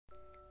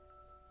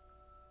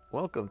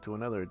Welcome to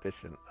another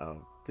edition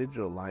of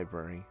Digital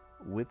Library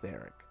with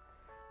Eric.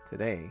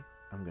 Today,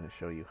 I'm going to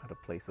show you how to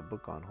place a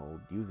book on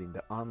hold using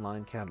the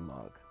online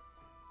catalog.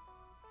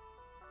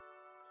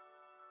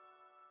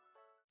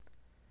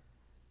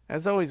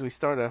 As always, we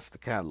start off the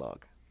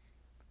catalog.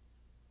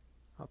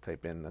 I'll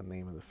type in the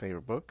name of the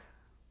favorite book,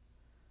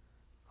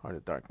 Heart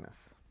of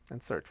Darkness,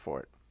 and search for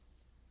it.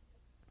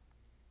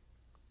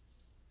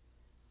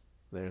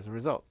 There's the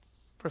result.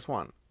 First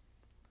one.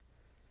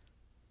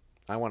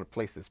 I want to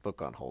place this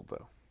book on hold,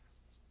 though.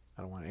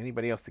 I don't want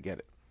anybody else to get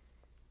it.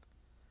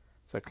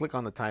 So I click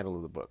on the title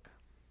of the book.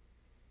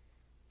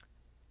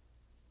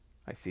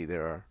 I see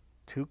there are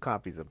 2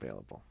 copies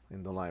available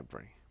in the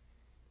library,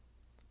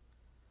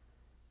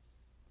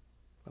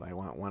 but I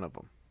want one of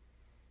them.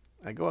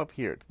 I go up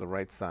here to the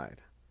right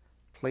side,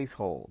 place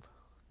hold,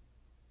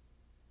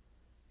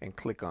 and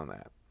click on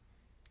that.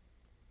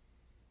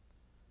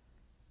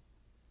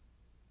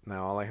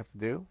 Now all I have to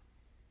do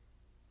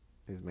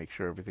is make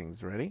sure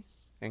everything's ready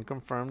and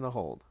confirm the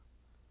hold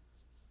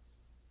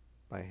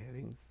by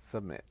hitting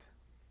submit.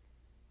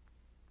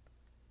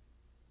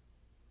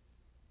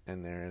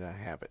 And there I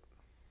have it.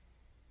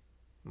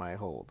 My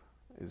hold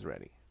is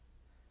ready.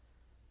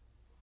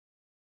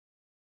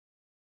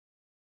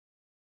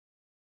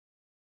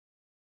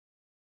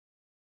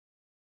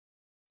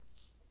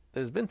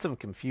 There's been some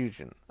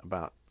confusion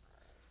about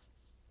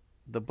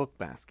the book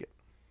basket.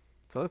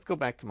 So let's go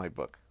back to my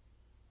book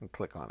and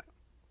click on it.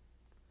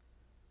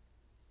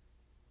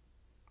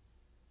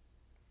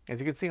 As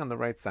you can see on the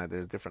right side,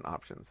 there's different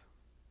options.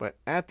 But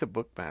add to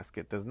book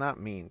basket does not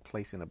mean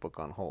placing a book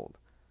on hold.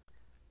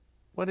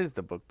 What is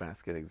the book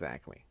basket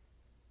exactly?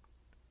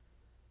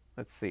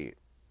 Let's see.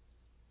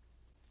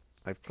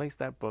 I've placed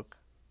that book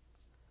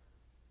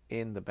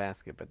in the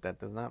basket, but that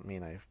does not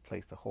mean I've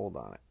placed a hold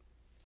on it.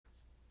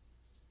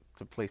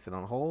 To place it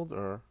on hold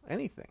or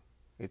anything,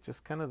 it's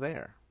just kind of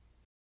there.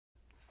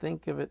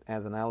 Think of it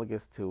as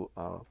analogous to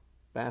a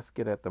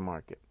basket at the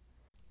market.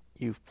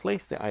 You've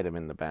placed the item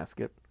in the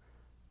basket,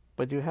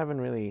 but you haven't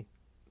really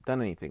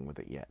done anything with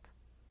it yet.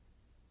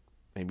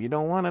 Maybe you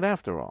don't want it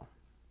after all.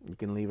 You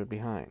can leave it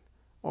behind,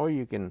 or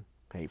you can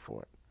pay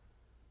for it.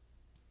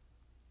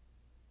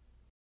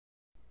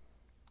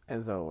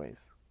 As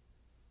always,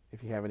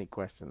 if you have any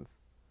questions,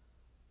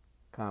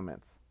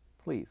 comments,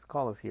 please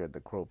call us here at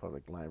the Crowell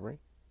Public Library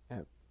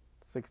at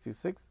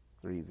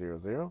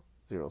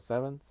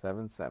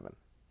 626-300-0777.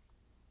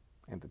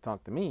 And to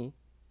talk to me,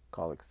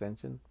 call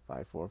extension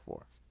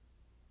 544.